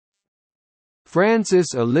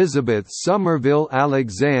Frances Elizabeth Somerville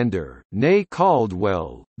Alexander, née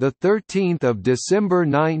Caldwell, the 13th of December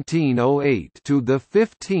 1908 to the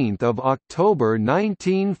 15th of October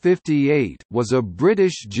 1958, was a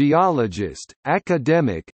British geologist,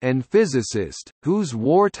 academic, and physicist whose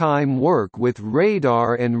wartime work with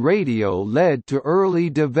radar and radio led to early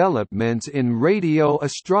developments in radio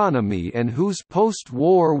astronomy and whose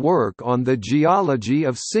post-war work on the geology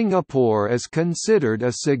of Singapore is considered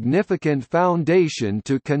a significant foundation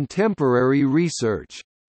to contemporary research.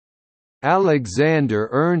 Alexander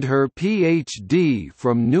earned her Ph.D.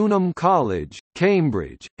 from Newnham College,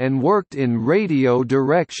 Cambridge, and worked in radio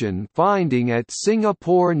direction finding at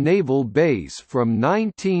Singapore Naval Base from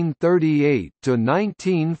 1938 to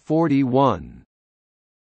 1941.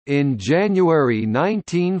 In January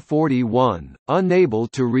 1941, unable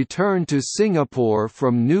to return to Singapore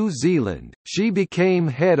from New Zealand, she became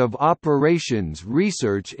head of operations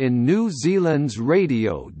research in New Zealand's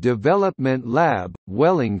Radio Development Lab,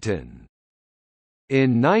 Wellington.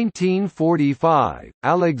 In 1945,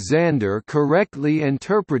 Alexander correctly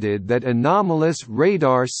interpreted that anomalous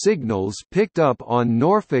radar signals picked up on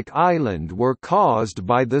Norfolk Island were caused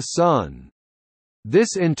by the Sun.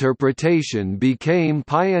 This interpretation became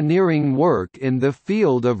pioneering work in the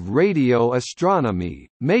field of radio astronomy,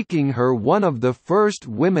 making her one of the first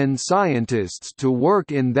women scientists to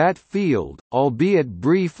work in that field, albeit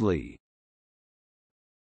briefly.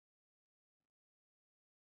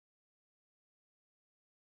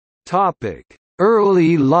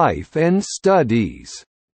 Early life and studies.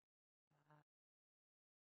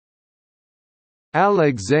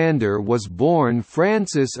 Alexander was born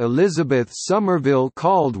Frances Elizabeth Somerville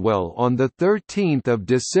Caldwell on 13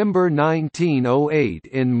 December 1908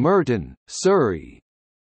 in Merton, Surrey.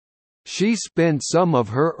 She spent some of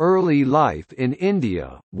her early life in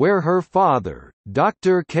India, where her father,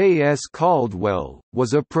 Dr. K. S. Caldwell,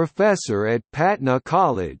 was a professor at Patna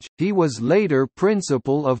College. He was later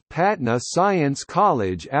principal of Patna Science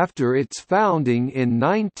College after its founding in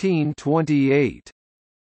 1928.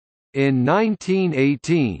 In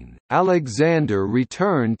 1918, Alexander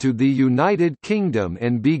returned to the United Kingdom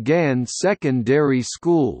and began secondary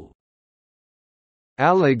school.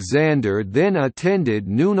 Alexander then attended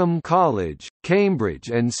Newnham College, Cambridge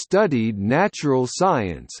and studied natural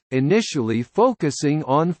science, initially focusing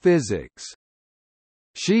on physics.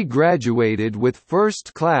 She graduated with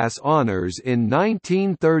first-class honours in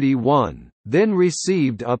 1931, then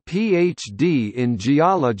received a Ph.D. in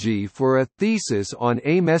geology for a thesis on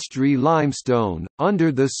Amestry limestone,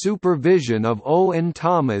 under the supervision of Owen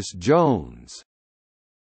Thomas Jones.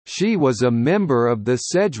 She was a member of the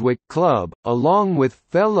Sedgwick Club, along with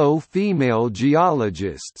fellow female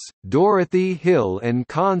geologists, Dorothy Hill and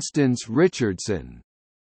Constance Richardson.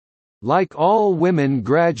 Like all women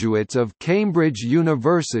graduates of Cambridge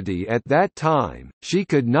University at that time, she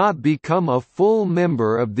could not become a full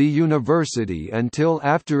member of the university until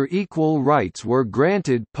after equal rights were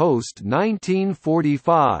granted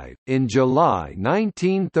post-1945. In July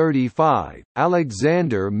 1935,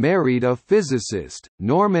 Alexander married a physicist,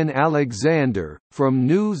 Norman Alexander, from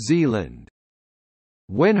New Zealand.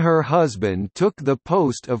 When her husband took the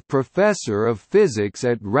post of Professor of Physics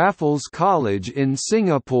at Raffles College in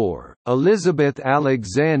Singapore, Elizabeth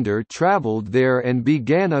Alexander travelled there and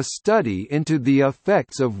began a study into the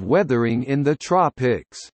effects of weathering in the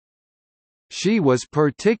tropics. She was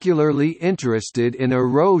particularly interested in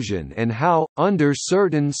erosion and how, under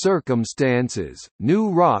certain circumstances, new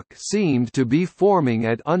rock seemed to be forming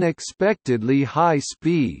at unexpectedly high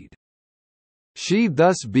speed. She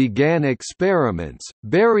thus began experiments,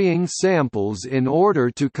 burying samples in order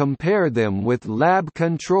to compare them with lab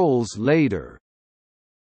controls later.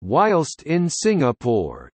 Whilst in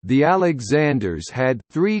Singapore, the Alexanders had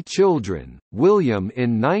 3 children, William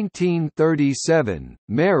in 1937,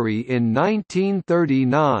 Mary in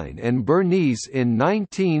 1939 and Bernice in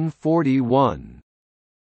 1941.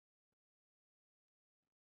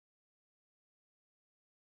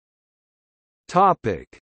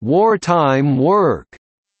 Wartime work.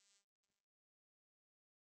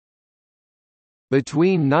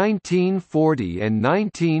 Between 1940 and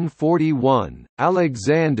 1941,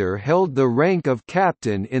 Alexander held the rank of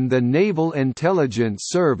captain in the Naval Intelligence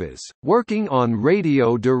Service, working on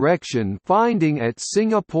radio direction finding at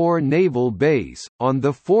Singapore Naval Base. On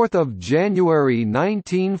 4 January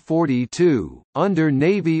 1942, under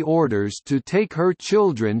Navy orders to take her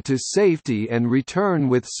children to safety and return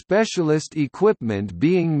with specialist equipment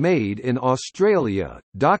being made in Australia,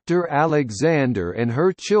 Dr. Alexander and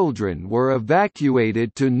her children were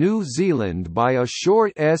evacuated to New Zealand by a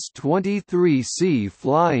short S-23C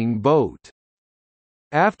flying boat.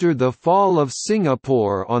 After the fall of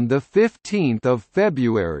Singapore on 15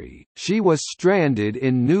 February, she was stranded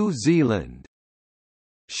in New Zealand.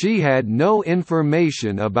 She had no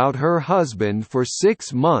information about her husband for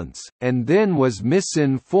 6 months, and then was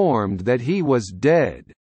misinformed that he was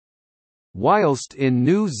dead. Whilst in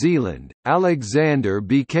New Zealand, Alexander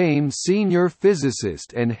became senior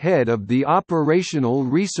physicist and head of the operational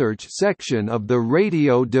research section of the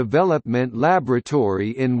Radio Development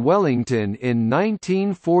Laboratory in Wellington in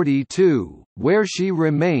 1942, where she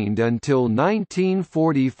remained until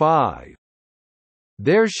 1945.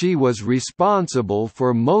 There she was responsible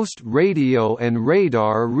for most radio and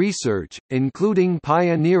radar research, including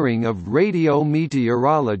pioneering of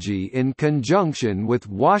radiometeorology in conjunction with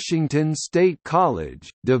Washington State College,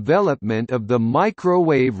 development of the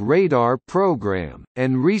microwave radar program,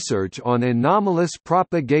 and research on anomalous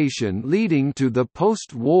propagation leading to the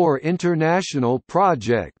post-war international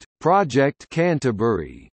project, Project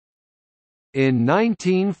Canterbury. In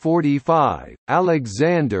 1945,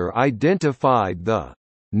 Alexander identified the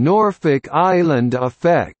Norfolk Island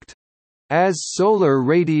effect as solar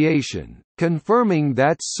radiation, confirming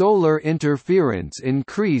that solar interference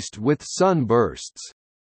increased with sunbursts.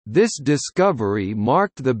 This discovery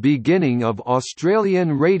marked the beginning of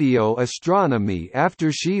Australian radio astronomy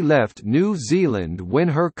after she left New Zealand when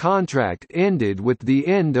her contract ended with the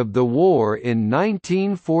end of the war in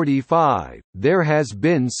 1945. There has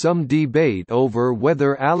been some debate over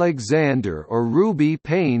whether Alexander or Ruby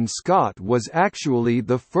Payne Scott was actually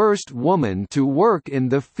the first woman to work in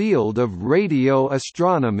the field of radio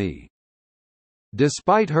astronomy.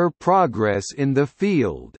 Despite her progress in the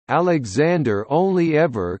field, Alexander only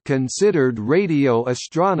ever considered radio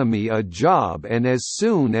astronomy a job, and as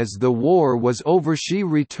soon as the war was over she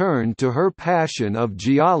returned to her passion of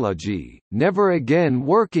geology, never again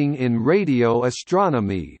working in radio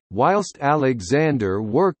astronomy. Whilst Alexander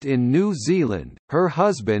worked in New Zealand, her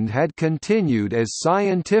husband had continued as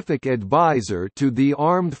scientific advisor to the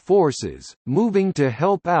armed forces, moving to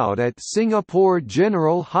help out at Singapore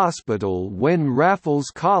General Hospital when Raffles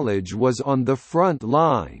College was on the front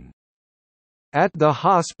line. At the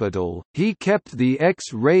hospital, he kept the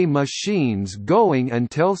X-ray machines going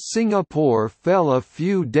until Singapore fell a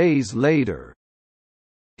few days later.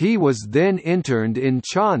 He was then interned in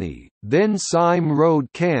Changi, then Sime Road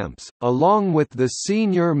camps, along with the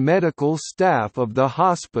senior medical staff of the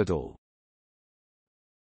hospital.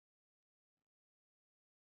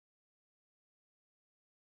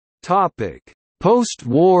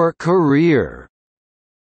 Post-war career.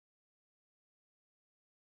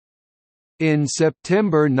 In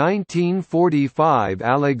September 1945,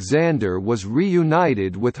 Alexander was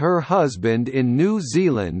reunited with her husband in New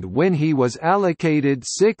Zealand when he was allocated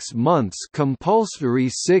 6 months compulsory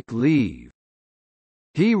sick leave.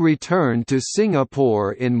 He returned to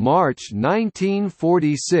Singapore in March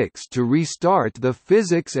 1946 to restart the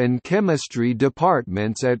physics and chemistry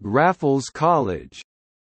departments at Raffles College.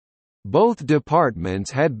 Both departments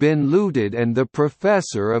had been looted and the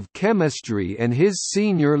professor of chemistry and his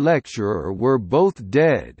senior lecturer were both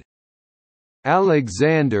dead.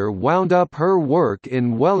 Alexander wound up her work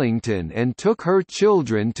in Wellington and took her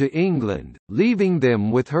children to England, leaving them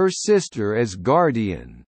with her sister as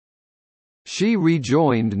guardian. She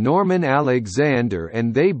rejoined Norman Alexander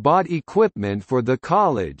and they bought equipment for the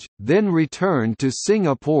college, then returned to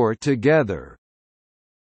Singapore together.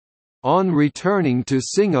 On returning to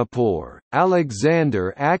Singapore,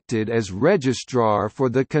 Alexander acted as registrar for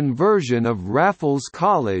the conversion of Raffles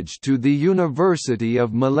College to the University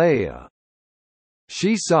of Malaya.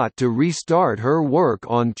 She sought to restart her work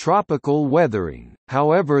on tropical weathering,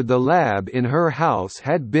 however the lab in her house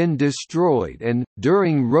had been destroyed and,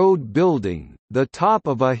 during road building, the top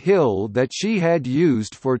of a hill that she had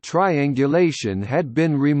used for triangulation had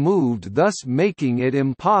been removed, thus making it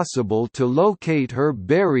impossible to locate her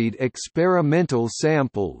buried experimental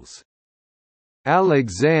samples.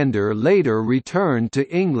 Alexander later returned to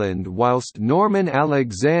England whilst Norman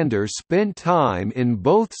Alexander spent time in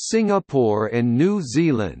both Singapore and New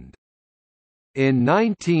Zealand. In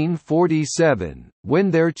 1947, when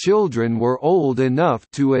their children were old enough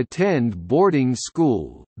to attend boarding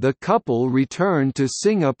school, the couple returned to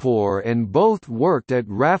Singapore and both worked at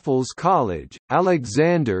Raffles College.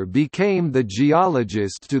 Alexander became the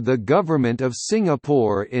geologist to the Government of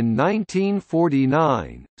Singapore in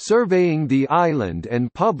 1949, surveying the island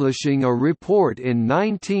and publishing a report in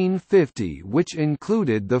 1950 which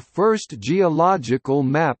included the first geological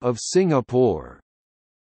map of Singapore.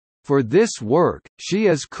 For this work, she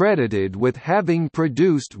is credited with having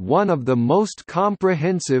produced one of the most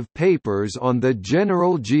comprehensive papers on the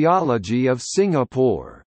general geology of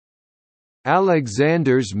Singapore.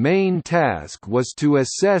 Alexander's main task was to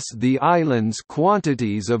assess the island's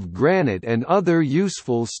quantities of granite and other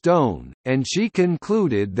useful stone, and she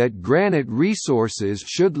concluded that granite resources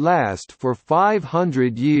should last for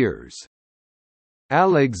 500 years.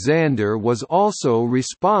 Alexander was also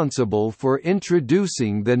responsible for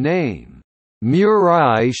introducing the name,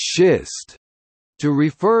 Murai schist, to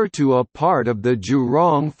refer to a part of the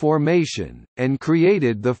Jurong Formation, and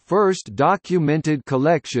created the first documented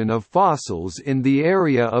collection of fossils in the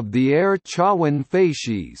area of the Air Chawan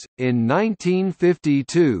facies. In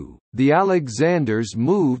 1952, the Alexanders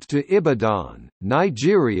moved to Ibadan,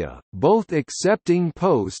 Nigeria, both accepting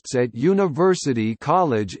posts at University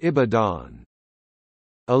College Ibadan.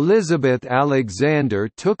 Elizabeth Alexander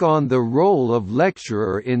took on the role of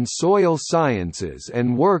lecturer in soil sciences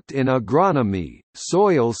and worked in agronomy,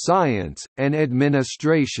 soil science, and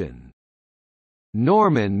administration.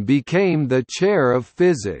 Norman became the chair of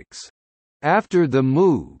physics. After the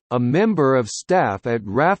move, a member of staff at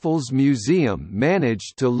Raffles Museum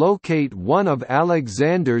managed to locate one of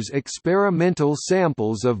Alexander's experimental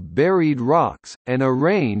samples of buried rocks, and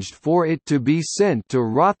arranged for it to be sent to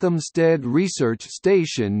Rothamsted Research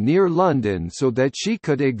Station near London so that she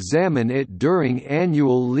could examine it during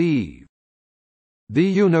annual leave. The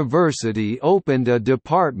university opened a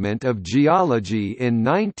department of geology in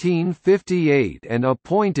 1958 and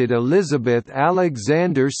appointed Elizabeth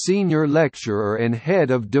Alexander senior lecturer and head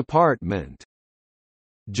of department.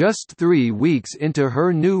 Just 3 weeks into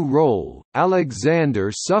her new role, Alexander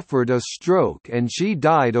suffered a stroke and she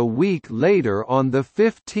died a week later on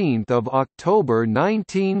 15 October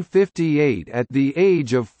 1958 at the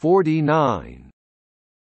age of 49.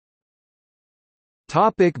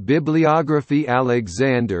 Bibliography.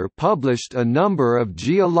 Alexander published a number of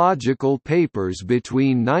geological papers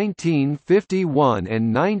between 1951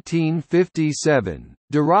 and 1957,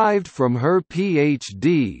 derived from her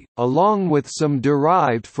PhD, along with some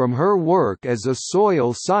derived from her work as a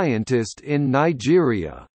soil scientist in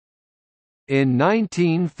Nigeria. In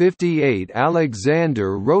 1958,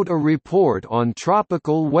 Alexander wrote a report on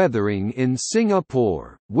tropical weathering in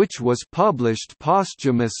Singapore, which was published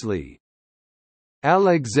posthumously.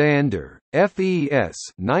 Alexander, Fes.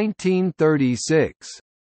 1936.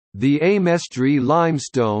 The Amestry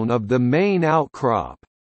Limestone of the Main Outcrop.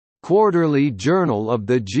 Quarterly Journal of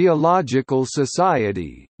the Geological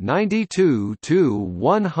Society,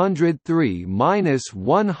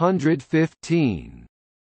 92-103-115.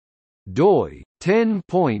 doi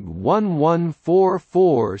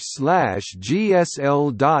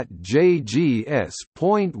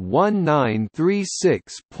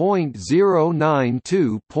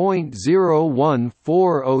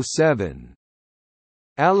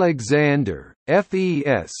Alexander,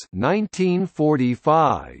 Fes.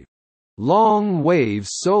 1945. Long Wave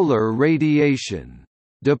Solar Radiation.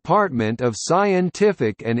 Department of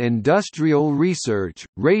Scientific and Industrial Research,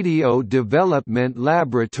 Radio Development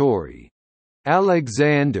Laboratory.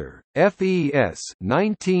 Alexander, Fes.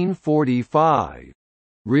 1945.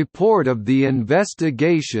 Report of the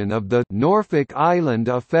Investigation of the Norfolk Island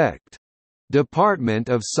Effect. Department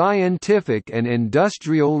of Scientific and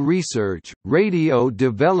Industrial Research, Radio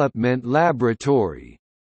Development Laboratory.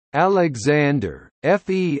 Alexander,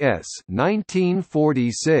 Fes.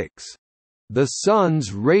 1946. The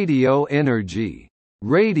Sun's Radio Energy.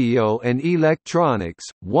 Radio and Electronics,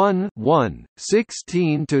 1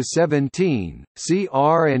 16–17,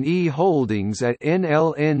 CR&E Holdings at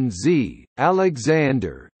NLNZ,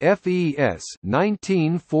 Alexander, Fes.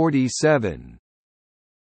 1947.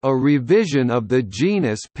 A revision of the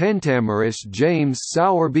genus Pentamerus James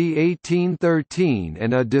Sowerby 1813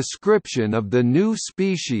 and a description of the new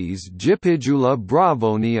species Gipidula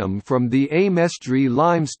bravonium from the Amestry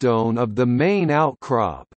limestone of the main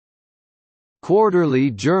outcrop.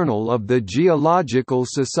 Quarterly Journal of the Geological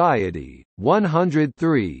Society,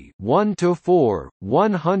 103 1–4,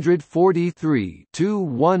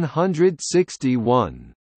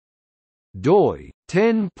 143–161. doi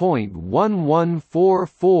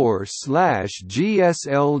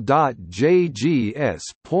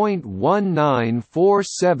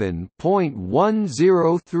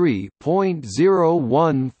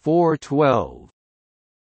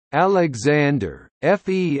Alexander,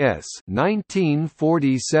 Fes.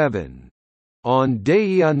 1947. On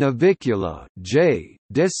Deia navicula, J.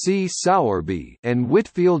 de C. Sowerby, and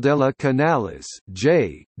Whitfieldella canalis,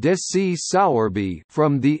 J. de C. Sowerby,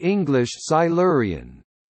 from the English Silurian.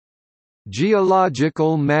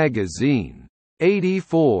 Geological Magazine.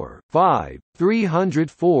 84 5,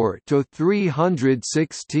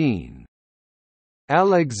 304–316.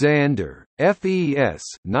 Alexander, Fes.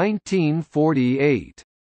 1948.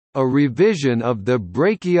 a revision of the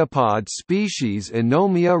brachiopod species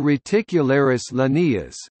Anomia reticularis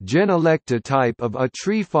linnaeus, genolectotype of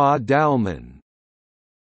Atripha dalman.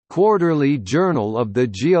 Quarterly Journal of the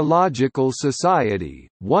Geological Society,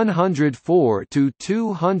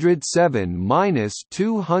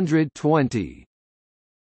 104–207–220.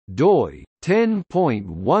 doi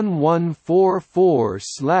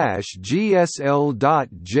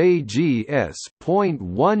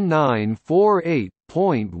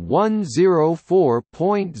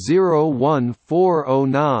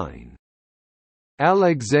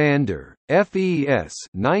Alexander, F.E.S.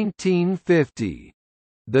 1950.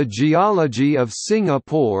 The Geology of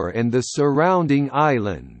Singapore and the Surrounding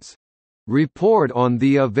Islands. Report on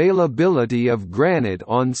the availability of granite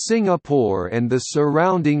on Singapore and the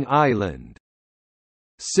surrounding island.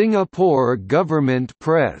 Singapore Government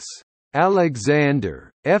Press.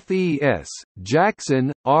 Alexander, F.E.S.,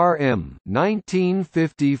 Jackson, R.M.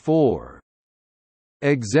 1954.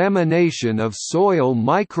 Examination of soil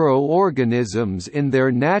microorganisms in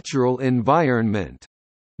their natural environment.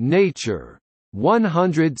 Nature.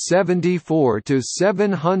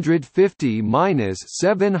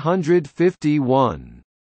 174–750–751.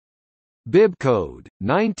 Bibcode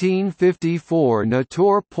 1954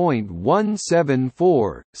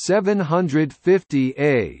 Natur.174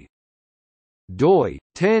 750A. doi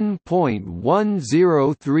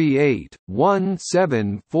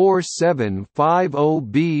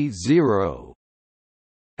 10.1038/174750B0.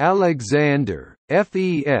 Alexander,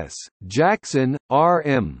 F.E.S., Jackson,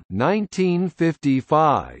 R.M.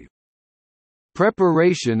 1955.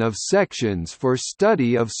 Preparation of sections for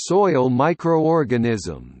study of soil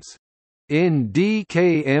microorganisms. In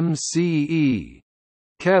DKMCE.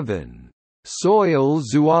 Kevin. Soil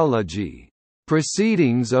Zoology.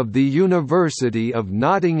 Proceedings of the University of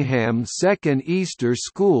Nottingham Second Easter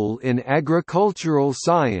School in Agricultural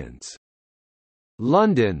Science.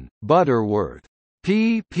 London, Butterworth.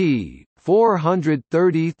 pp.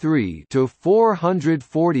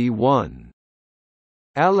 433–441.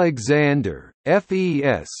 Alexander,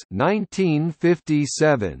 F.E.S.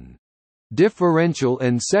 1957. Differential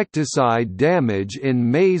insecticide damage in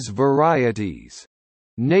maize varieties.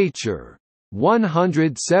 Nature.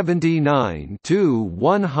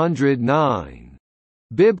 179–109.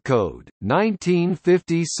 Bibcode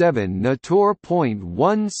 1957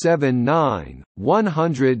 Natur.179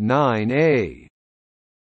 109A.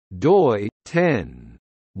 doi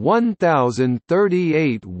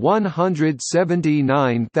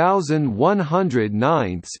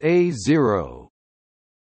 10.1038/179109 A0.